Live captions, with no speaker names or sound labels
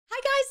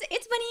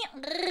it's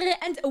Bunny,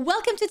 and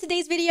welcome to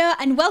today's video,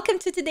 and welcome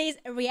to today's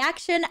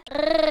reaction.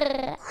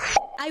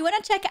 I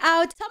want to check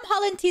out Tom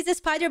Holland teases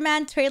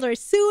Spider-Man trailer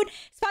soon.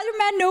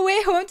 Spider-Man No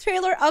Way Home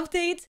trailer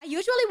update. I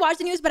usually watch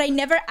the news, but I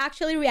never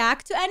actually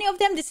react to any of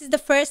them. This is the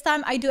first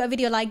time I do a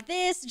video like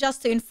this,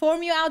 just to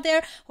inform you out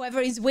there, whoever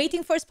is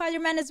waiting for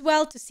Spider-Man as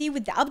well, to see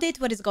with the update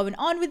what is going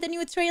on with the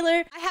new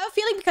trailer. I have a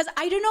feeling because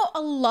I don't know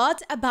a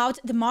lot about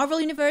the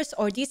Marvel universe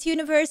or DC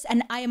universe,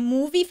 and I am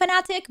movie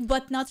fanatic,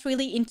 but not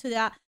really into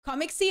the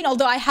comic scene,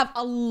 although I have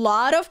a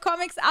lot of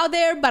comics out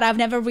there, but I've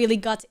never really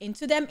got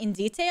into them in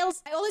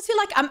details. I always feel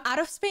like I'm out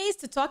of space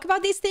to talk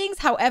about these things.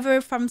 However,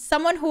 from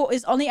someone who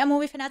is only a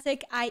movie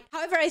fanatic, I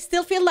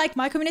still feel like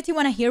my community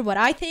want to hear what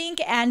I think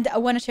and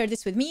want to share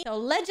this with me. So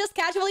let's just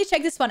casually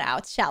check this one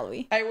out, shall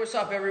we? Hey, what's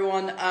up,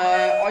 everyone?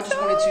 I just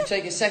wanted to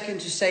take a second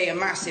to say a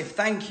massive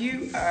thank you.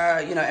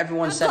 You know,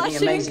 everyone sent me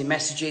amazing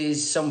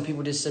messages. Some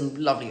people did some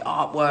lovely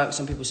artwork.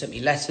 Some people sent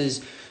me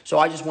letters. So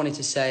I just wanted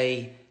to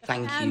say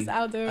thank you.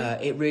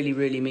 It really,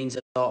 really means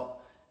a lot.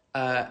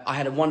 I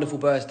had a wonderful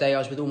birthday. I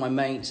was with all my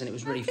mates and it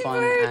was really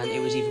fun. And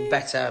it was even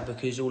better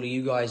because all of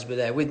you guys were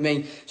there with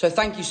me. So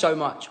thank you so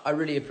much. I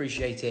really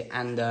appreciate it.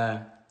 And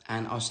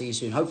I'll see you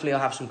soon. Hopefully I'll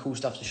have some cool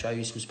stuff to show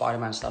you, some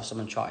Spider-Man stuff, some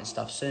Uncharted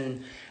stuff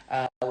soon,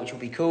 which will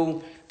be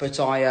cool. But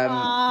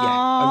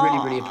I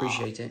really, really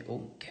appreciate it.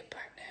 Oh, get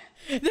back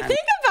there. The thing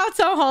about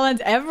Tom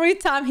Holland, every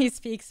time he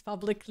speaks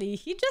publicly,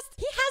 he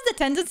has the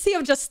tendency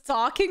of just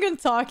talking and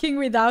talking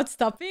without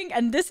stopping.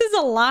 And this is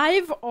a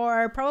live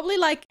or probably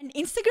like an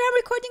Instagram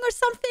recording or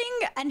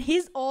something, and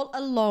he's all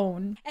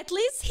alone. At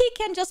least he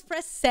can just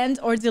press send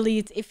or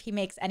delete if he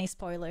makes any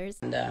spoilers.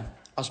 And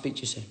I'll speak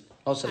to you soon.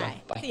 Lots of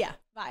love. Bye. Yeah,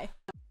 bye.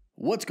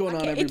 What's going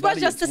on, everybody? It was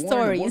just a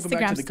story, welcome Instagram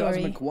back to the story.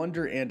 Cosmic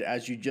Wonder, and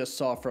as you just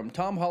saw from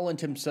Tom Holland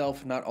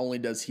himself, not only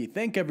does he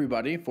thank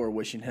everybody for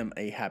wishing him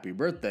a happy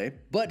birthday,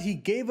 but he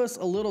gave us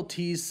a little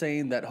tease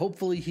saying that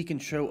hopefully he can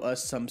show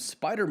us some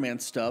Spider-Man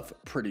stuff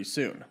pretty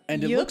soon.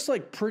 And it looks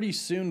like pretty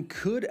soon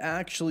could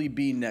actually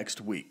be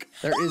next week.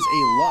 There is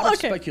a lot of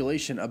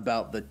speculation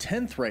about the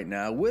 10th right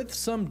now, with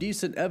some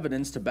decent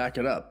evidence to back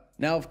it up.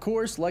 Now, of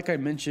course, like I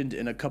mentioned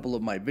in a couple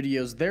of my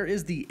videos, there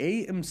is the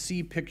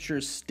AMC picture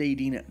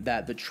stating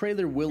that the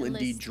trailer will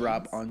indeed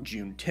drop on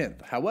June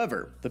 10th.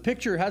 However, the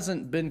picture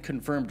hasn't been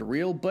confirmed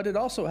real, but it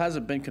also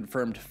hasn't been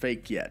confirmed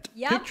fake yet.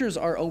 Pictures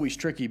are always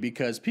tricky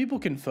because people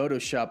can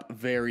Photoshop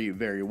very,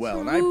 very well.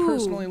 And I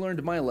personally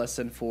learned my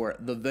lesson for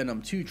the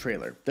Venom 2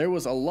 trailer. There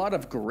was a lot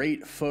of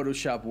great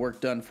Photoshop work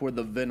done for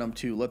the Venom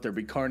 2 Let There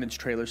Be Carnage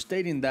trailer,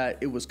 stating that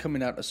it was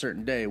coming out a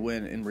certain day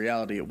when in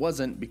reality it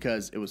wasn't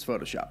because it was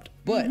Photoshopped.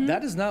 But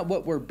that is not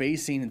what we're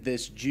basing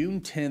this June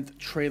 10th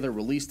trailer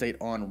release date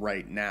on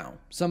right now.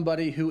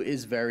 Somebody who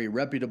is very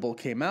reputable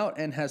came out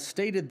and has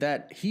stated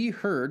that he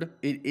heard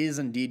it is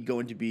indeed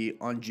going to be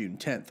on June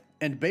 10th.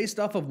 And based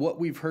off of what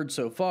we've heard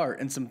so far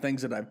and some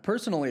things that I've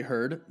personally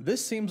heard,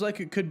 this seems like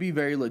it could be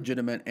very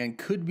legitimate and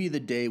could be the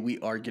day we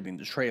are getting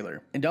the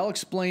trailer. And I'll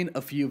explain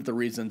a few of the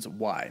reasons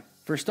why.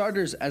 For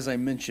starters, as I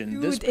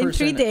mentioned, this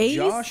person,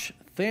 Josh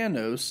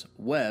Thanos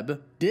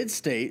Webb, did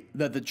state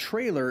that the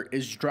trailer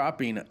is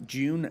dropping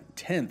June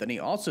 10th, and he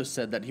also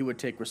said that he would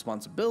take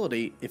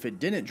responsibility if it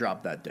didn't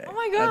drop that day. Oh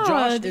my god. Now,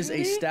 Josh is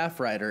a staff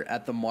writer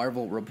at the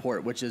Marvel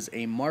Report, which is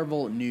a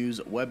Marvel news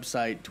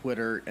website,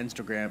 Twitter,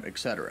 Instagram,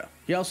 etc.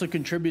 He also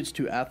contributes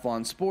to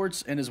Athlon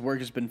Sports, and his work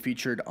has been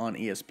featured on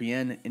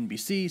ESPN,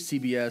 NBC,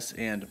 CBS,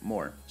 and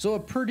more. So a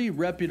pretty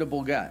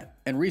reputable guy.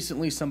 And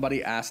recently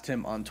somebody asked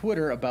him on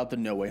Twitter about the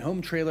No Way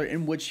Home trailer,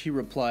 in which he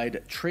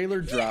replied, "Trailer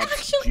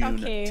drops June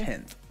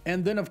 10th.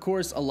 And then, of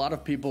course, a lot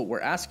of people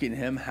were asking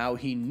him how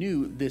he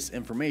knew this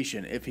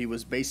information, if he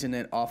was basing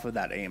it off of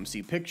that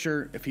AMC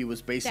picture, if he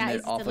was basing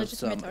it off of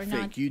some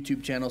fake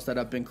YouTube channels that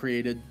have been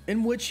created,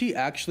 in which he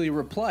actually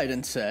replied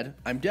and said,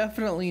 "I'm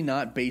definitely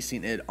not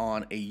basing it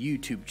on a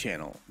YouTube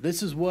channel.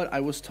 This is what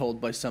I was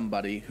told by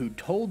somebody who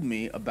told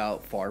me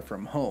about Far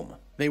From Home.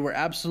 They were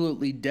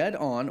absolutely dead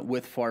on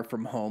with Far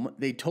From Home.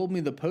 They told me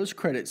the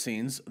post-credit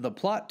scenes, the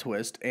plot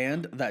twist,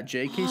 and that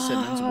J.K.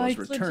 Simmons was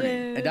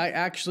returning." And I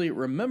actually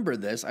remember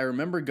this. I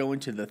remember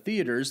going to the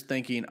theaters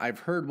thinking, I've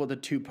heard what the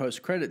 2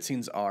 post-credit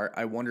scenes are.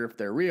 I wonder if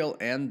they're real,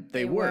 and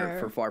they were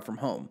for Far From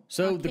Home.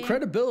 So the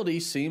credibility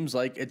seems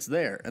like it's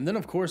there. And then,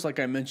 of course, like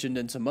I mentioned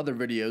in some other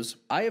videos,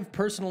 I have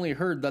personally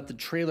heard that the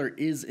trailer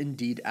is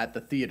indeed at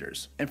the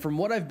theaters. And from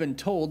what I've been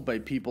told by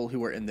people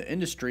who are in the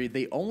industry,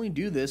 they only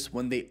do this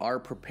when they are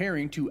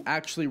preparing to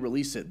actually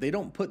release it. They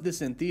don't put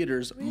this in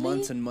theaters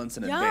months and months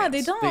in advance.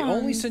 They don't. They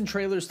only send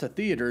trailers to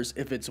theaters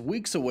if it's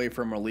weeks away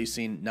from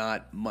releasing,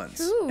 not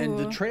months. And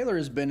the trailer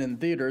has been in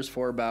theaters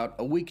for about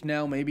a week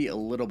now, maybe a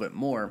little bit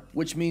more,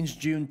 which means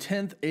June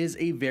 10th is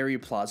a very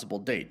plausible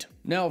date.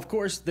 Now, of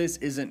course, this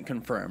isn't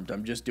confirmed.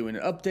 I'm just doing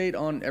an update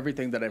on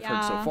everything that I've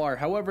heard so far.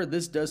 However,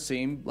 this does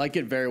seem like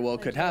it very well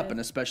could happen,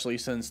 especially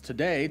since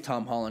today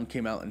Tom Holland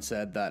came out and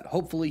said that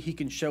hopefully he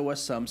can show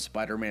us some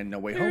Spider-Man No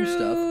Way Home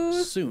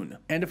stuff soon.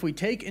 And if we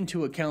take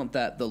into account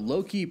that the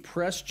Loki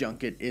press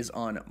junket is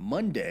on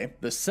Monday,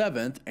 the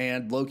 7th,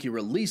 and Loki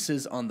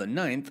releases on the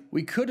 9th,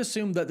 we could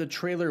assume that the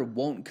trailer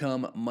won't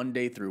come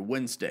Monday through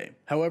Wednesday.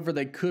 However,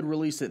 they could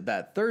release it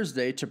that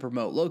Thursday to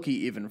promote Loki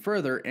even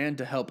further and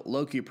to help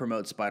Loki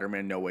promote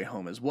Spider-Man No Way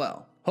Home as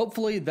well.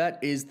 Hopefully that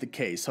is the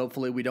case.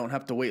 Hopefully we don't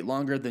have to wait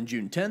longer than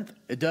June 10th.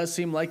 It does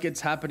seem like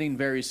it's happening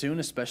very soon,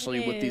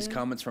 especially with these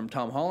comments from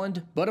Tom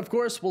Holland. But of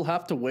course, we'll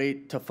have to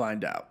wait to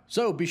find out.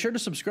 So be sure to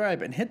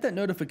subscribe and hit that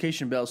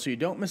notification bell so you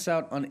don't miss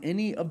out on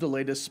any of the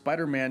latest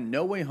Spider-Man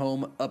No Way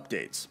Home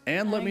updates.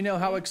 And let me know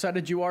how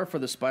excited you are for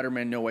the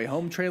Spider-Man No Way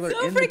Home trailer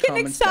in the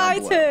comments down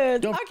below.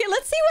 Okay,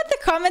 let's see what the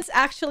comments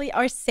actually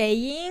are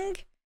saying.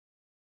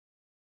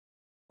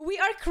 We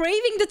are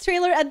craving the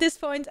trailer at this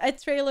point, a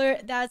trailer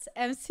that's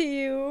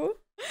MCU.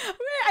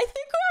 I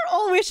think we're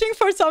all wishing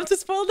for Tom to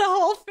spoil the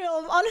whole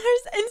film on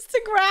his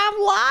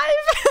Instagram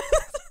live.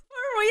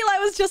 For real, I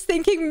was just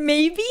thinking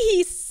maybe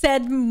he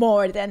said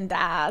more than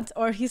that,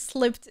 or he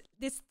slipped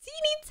this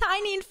teeny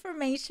tiny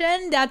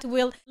information that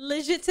will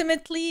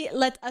legitimately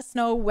let us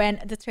know when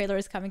the trailer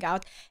is coming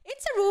out.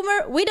 It's a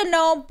rumor, we don't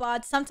know,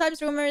 but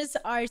sometimes rumors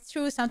are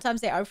true,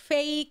 sometimes they are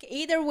fake.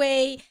 Either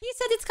way, he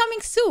said it's coming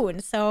soon,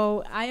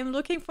 so I am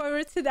looking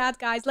forward to that,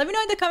 guys. Let me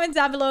know in the comments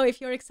down below if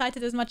you're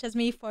excited as much as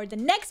me for the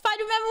next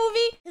Spider-Man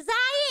movie, because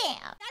I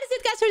am. That is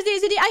it, guys, for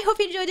today's video. I hope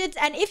you enjoyed it,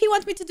 and if you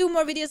want me to do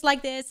more videos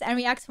like this and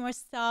react to more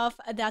stuff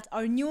that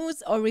are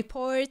news or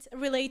report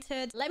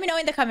related, let me know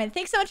in the comments.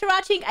 Thanks so much for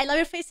watching. I love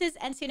your faces,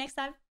 and see you next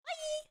time.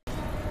 Bye!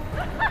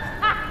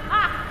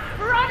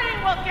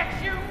 Running will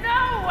get you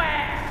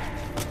nowhere!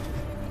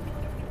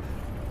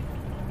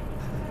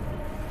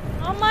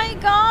 Oh my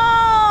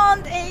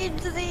god,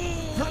 HZ!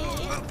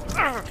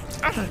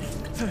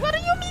 What do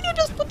you mean you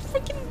just put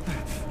freaking...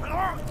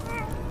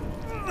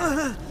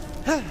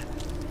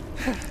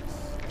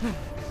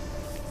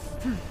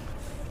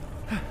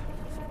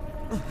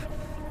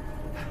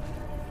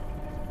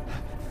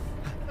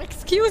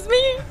 Excuse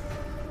me?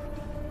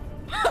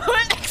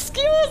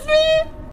 Excuse me?